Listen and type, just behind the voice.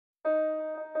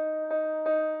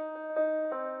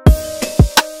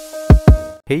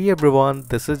Hey everyone,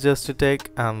 this is Justatech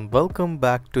and welcome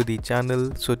back to the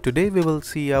channel. So today we will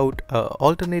see out an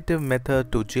alternative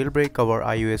method to jailbreak our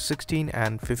iOS 16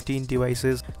 and 15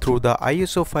 devices through the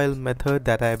ISO file method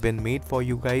that I have been made for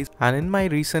you guys. And in my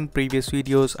recent previous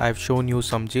videos, I've shown you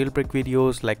some jailbreak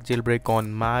videos like jailbreak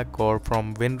on Mac or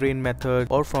from WinRain method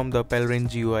or from the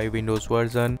PaleRa1n GUI Windows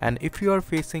version. And if you are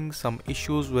facing some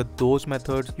issues with those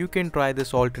methods, you can try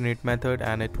this alternate method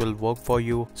and it will work for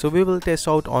you. So we will test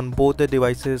out on both the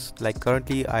devices. Like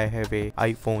currently I have a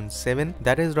iPhone 7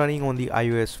 that is running on the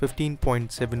iOS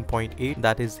 15.7.8,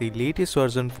 that is the latest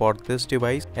version for this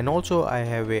device, and also I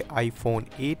have a iPhone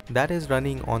 8 that is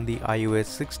running on the iOS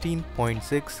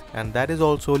 16.6 and that is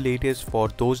also latest for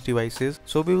those devices.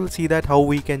 So we will see that how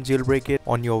we can jailbreak it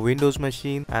on your Windows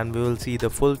machine and we will see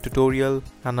the full tutorial.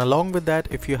 And along with that,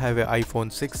 if you have a iPhone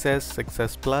 6s,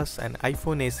 6s Plus and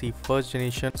iPhone SE first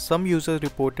generation, some users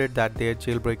reported that their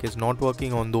jailbreak is not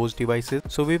working on those devices.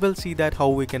 So we will see that how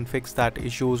we can fix that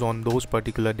issues on those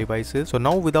particular devices. So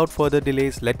now without further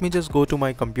delays, let me just go to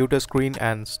my computer screen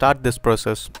and start this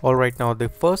process. Alright, now the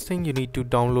first thing you need to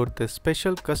download the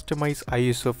special customized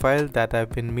ISO file that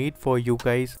have been made for you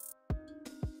guys.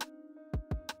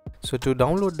 So to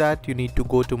download that, you need to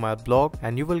go to my blog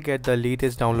and you will get the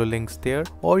latest download links there,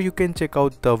 or you can check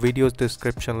out the video's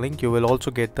description link. You will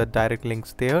also get the direct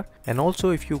links there. And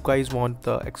also if you guys want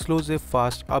the exclusive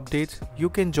fast updates, you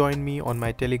can join me on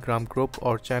my Telegram group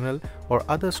or channel or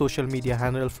other social media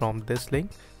handle from this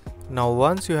link. Now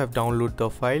once you have downloaded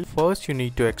the file, first you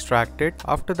need to extract it.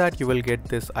 After that you will get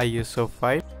this ISO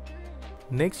file.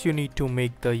 Next you need to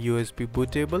make the USB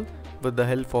bootable with the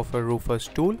help of a Rufus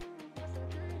tool.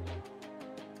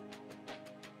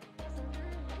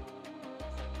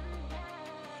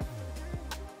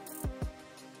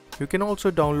 You can also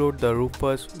download the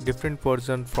Rufus different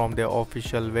version from their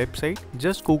official website.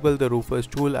 Just Google the Rufus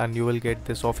tool and you will get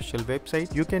this official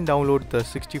website. You can download the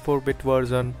 64-bit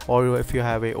version, or if you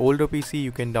have an older PC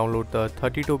you can download the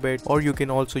 32-bit, or you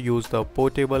can also use the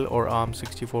portable or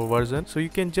ARM64 version. So you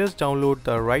can just download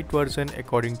the right version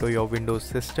according to your Windows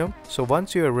system. So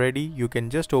once you are ready, you can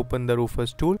just open the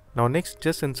Rufus tool. Now next,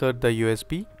 just insert the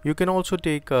USB. You can also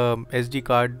take a SD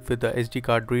card with the SD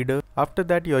card reader. After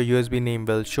that your USB name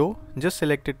will show. Just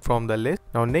select it from the list.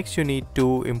 Now next you need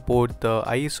to import the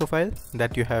ISO file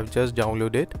that you have just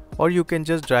downloaded, or you can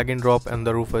just drag and drop on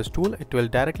the Rufus tool. It will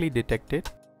directly detect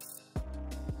it.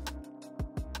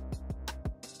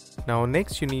 Now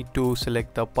next you need to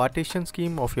select the partition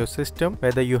scheme of your system,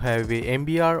 whether you have a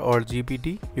MBR or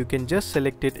GPT. You can just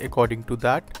select it according to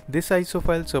that. This ISO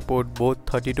file support both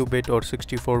 32-bit or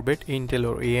 64-bit Intel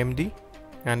or AMD,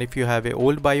 and if you have a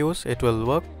old BIOS it will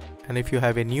work, and if you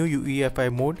have a new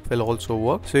UEFI mode it will also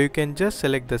work. So you can just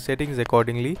select the settings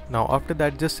accordingly. Now after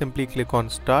that just simply click on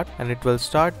start and it will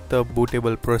start the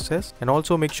bootable process. And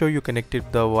also make sure you connected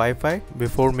the Wi-Fi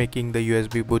before making the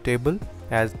USB bootable,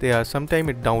 as they are sometimes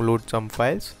it downloads some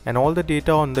files and all the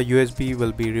data on the USB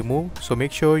will be removed. So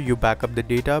make sure you back up the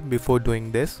data before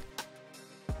doing this.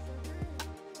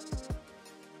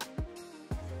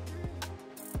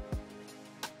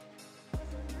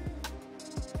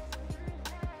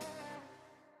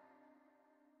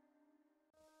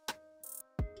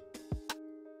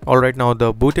 Alright, now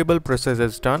the bootable process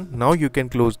is done. Now you can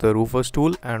close the Rufus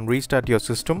tool and restart your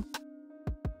system.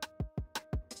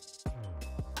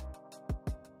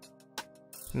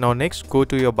 Now next, go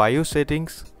to your BIOS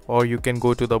settings, or you can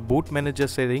go to the boot manager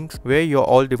settings where your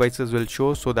all devices will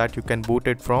show so that you can boot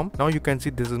it from. Now you can see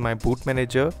this is my boot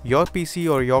manager. Your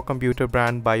PC or your computer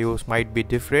brand BIOS might be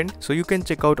different, so you can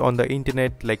check out on the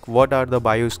internet like what are the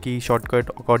BIOS key shortcut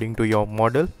according to your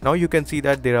model. Now you can see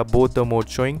that there are both the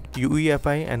modes showing,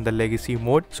 UEFI and the legacy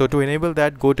mode. So to enable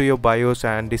that, go to your BIOS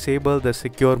and disable the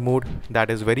secure mode. That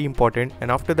is very important,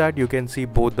 and after that you can see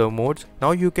both the modes.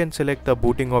 Now you can select the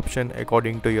booting option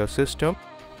according to your system.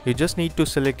 You just need to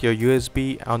select your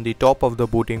USB on the top of the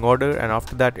booting order, and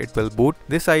after that it will boot.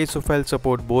 This ISO file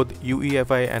support both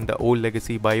UEFI and the old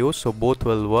legacy BIOS, so both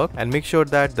will work. And make sure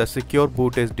that the secure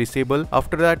boot is disabled.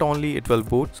 After that only it will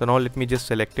boot. So now let me just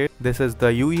select it. This is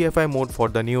the UEFI mode for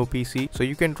the new PC, so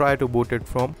you can try to boot it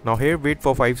from. Now here wait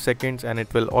for 5 seconds and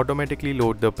it will automatically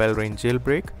load the PaleRa1n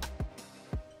jailbreak.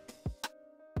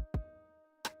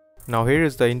 Now here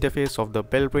is the interface of the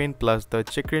PaleRa1n plus the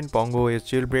CheckRa1n PongoOS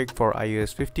jailbreak for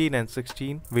iOS 15 and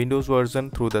 16 Windows version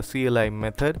through the CLI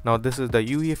method. Now this is the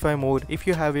UEFI mode. If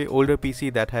you have a older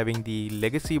PC that having the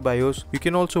legacy BIOS, you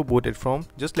can also boot it from.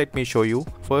 Just let me show you.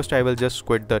 First I will just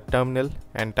quit the terminal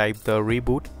and type the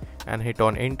reboot and hit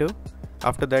on enter.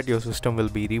 After that your system will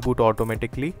be reboot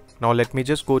automatically. Now let me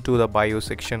just go to the BIOS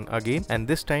section again, and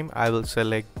this time I will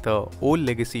select the old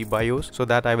legacy BIOS so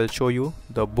that I will show you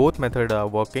the both methods are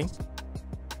working.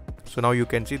 So now you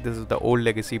can see this is the old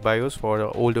legacy BIOS for the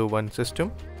older one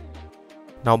system.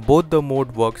 Now both the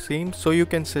mode work same, so you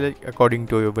can select according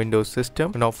to your Windows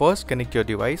system. Now first connect your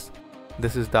device.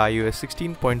 This is the iOS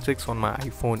 16.6 on my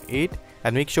iPhone 8,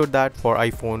 and make sure that for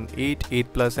iPhone 8,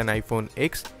 8 Plus and iPhone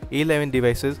X, A11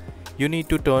 devices, you need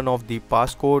to turn off the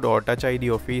passcode or Touch ID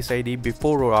or Face ID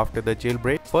before or after the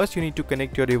jailbreak. First you need to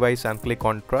connect your device and click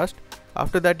on Trust.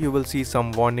 After that you will see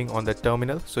some warning on the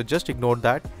terminal, so just ignore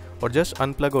that or just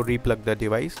unplug or replug the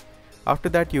device. After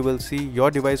that you will see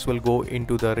your device will go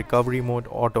into the recovery mode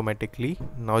automatically.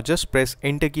 Now just press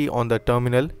enter key on the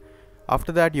terminal.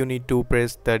 After that you need to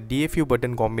press the DFU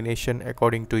button combination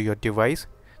according to your device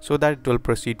so that it will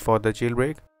proceed for the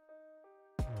jailbreak.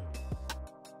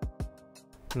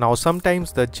 Now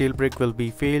sometimes the jailbreak will be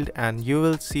failed and you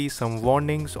will see some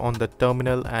warnings on the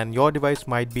terminal and your device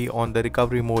might be on the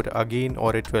recovery mode again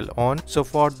or it will on. So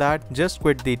for that just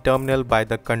quit the terminal by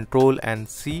the Control and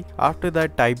C. After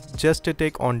that type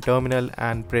Justatech on terminal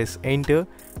and press enter,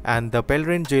 and the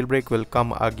PaleRa1n jailbreak will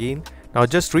come again. Now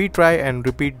just retry and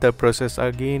repeat the process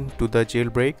again to the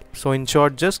jailbreak. So in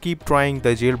short, just keep trying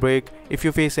the jailbreak. If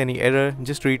you face any error,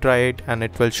 just retry it and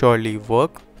it will surely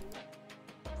work.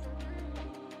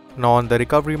 Now on the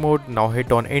recovery mode, now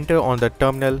hit on enter on the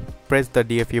terminal, press the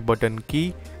DFU button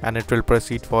key and it will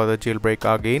proceed for the jailbreak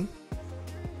again.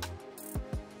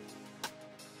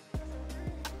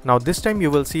 Now this time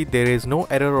you will see there is no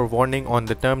error or warning on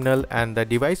the terminal and the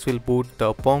device will boot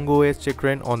the PongoOS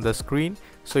CheckRa1n on the screen.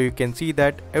 So you can see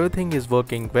that everything is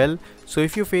working well. So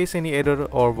if you face any error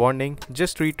or warning,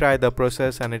 just retry the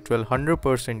process and it will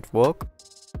 100% work.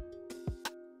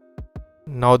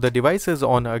 Now the device is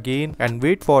on again and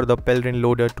wait for the PaleRa1n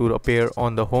loader to appear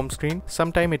on the home screen.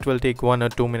 Sometime it will take 1 or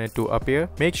 2 minutes to appear.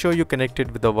 Make sure you connect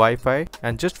it with the Wi-Fi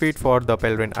and just wait for the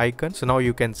PaleRa1n icon. So now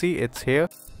you can see it's here.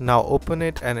 Now open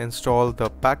it and install the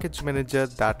package manager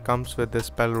that comes with this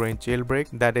PaleRa1n jailbreak.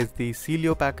 That is the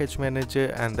Celio package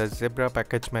manager and the Zebra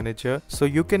package manager. So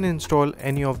you can install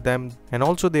any of them, and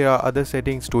also there are other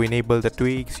settings to enable the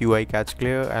tweaks, UI cache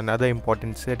clear and other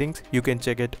important settings. You can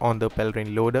check it on the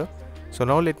PaleRa1n loader. So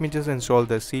now let me just install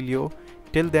the Celio.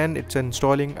 Till then it's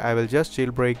installing, I will just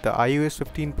jailbreak the iOS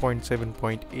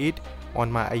 15.7.8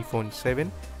 on my iPhone 7.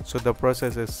 So the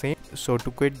process is same. So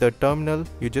to quit the terminal,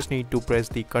 you just need to press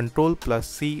the Ctrl plus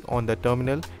C on the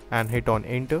terminal and hit on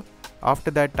enter. After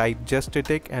that type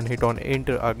Justatech and hit on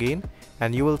enter again,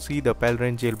 and you will see the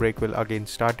PaleRa1n jailbreak will again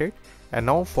start it. And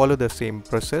now follow the same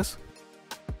process.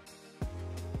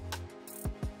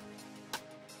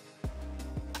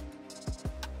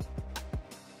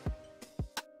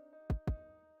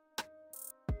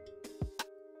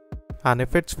 And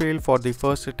if it's failed for the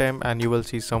first attempt and you will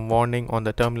see some warning on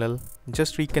the terminal,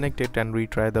 just reconnect it and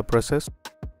retry the process.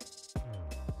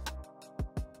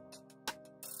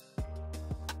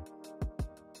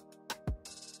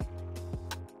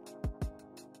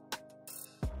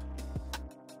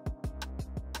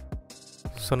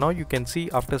 So now you can see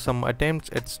after some attempts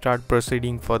it start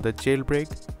proceeding for the jailbreak,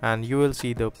 and you will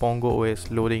see the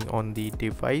PongoOS loading on the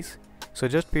device. So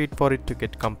just wait for it to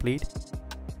get complete.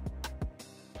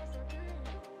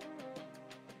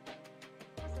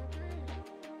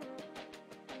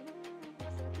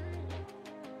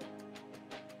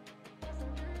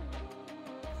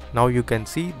 Now you can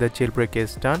see the jailbreak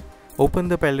is done. Open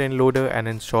the PaleRa1n loader and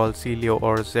install Celio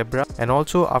or Zebra, and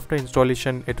also after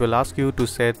installation it will ask you to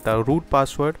set the root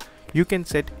password. You can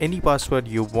set any password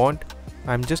you want.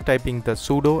 I'm just typing the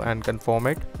sudo and confirm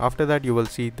it. After that you will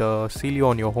see the Celio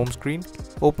on your home screen.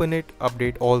 Open it,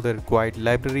 update all the required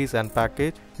libraries and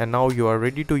package, and now you are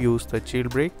ready to use the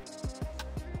jailbreak.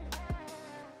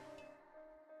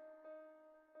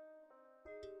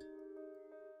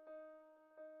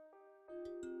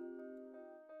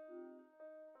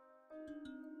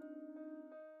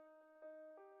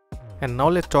 And now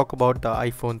let's talk about the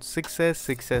iPhone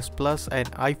 6s, 6s Plus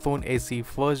and iPhone SE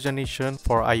first generation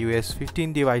for iOS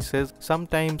 15 devices.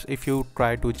 Sometimes if you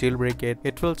try to jailbreak it,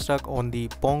 it will stuck on the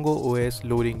PongoOS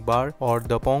loading bar, or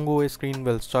the PongoOS screen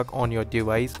will stuck on your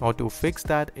device. Now to fix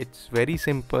that, it's very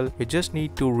simple. You just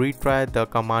need to retry the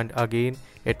command again.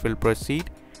 It will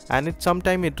proceed. And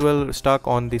sometime it will stuck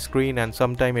on the screen and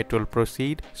sometime it will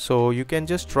proceed. So you can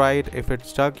just try it. If it's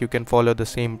stuck, you can follow the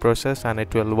same process and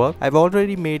it will work. I've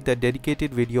already made the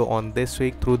dedicated video on this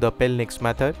week through the PaleNix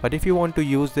method, but if you want to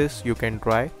use this, you can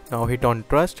try. Now hit on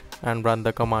trust and run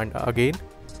the command again.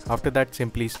 After that,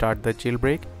 simply start the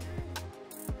jailbreak.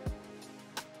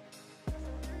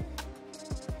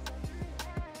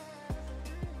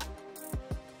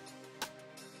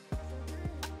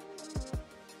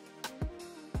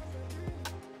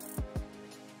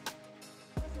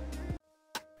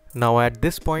 Now at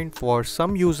this point, for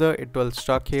some user it will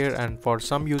stuck here and for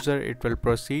some user it will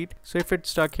proceed. So if it's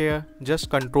stuck here, just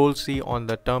Ctrl C on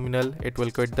the terminal. It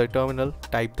will quit the terminal,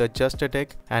 type the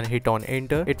Justatech and hit on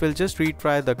enter. It will just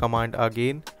retry the command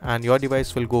again and your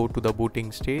device will go to the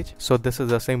booting stage. So this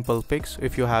is a simple fix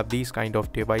if you have these kind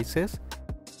of devices.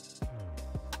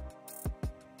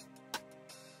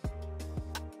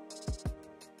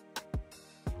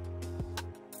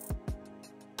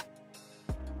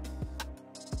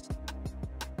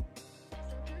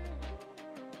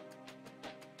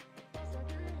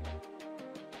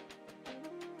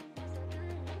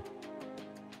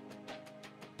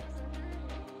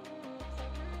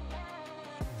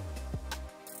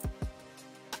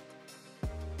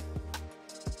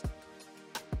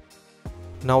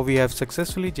 Now we have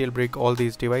successfully jailbreak all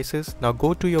these devices. Now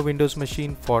go to your Windows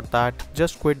machine. For that,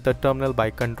 just quit the terminal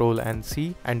by Ctrl and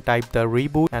C and type the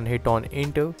reboot and hit on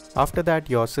enter. After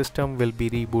that, your system will be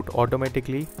reboot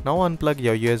automatically. Now unplug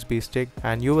your USB stick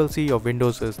and you will see your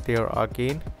Windows is there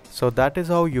again. So that is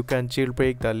how you can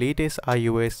jailbreak the latest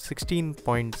iOS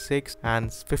 16.6 and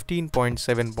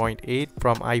 15.7.8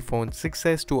 from iPhone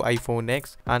 6s to iPhone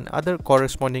X and other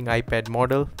corresponding iPad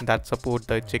model that support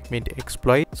the Checkm8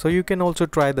 exploit. So you can also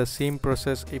try the same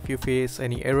process if you face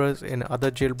any errors in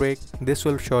other jailbreak. This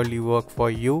will surely work for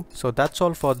you. So that's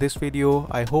all for this video.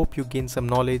 I hope you gain some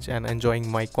knowledge and enjoying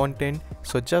my content.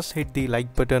 So just hit the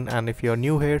like button, and if you're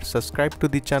new here, subscribe to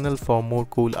the channel for more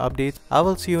cool updates. I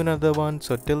will see you in another one.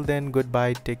 So till then,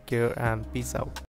 goodbye, take care and peace out.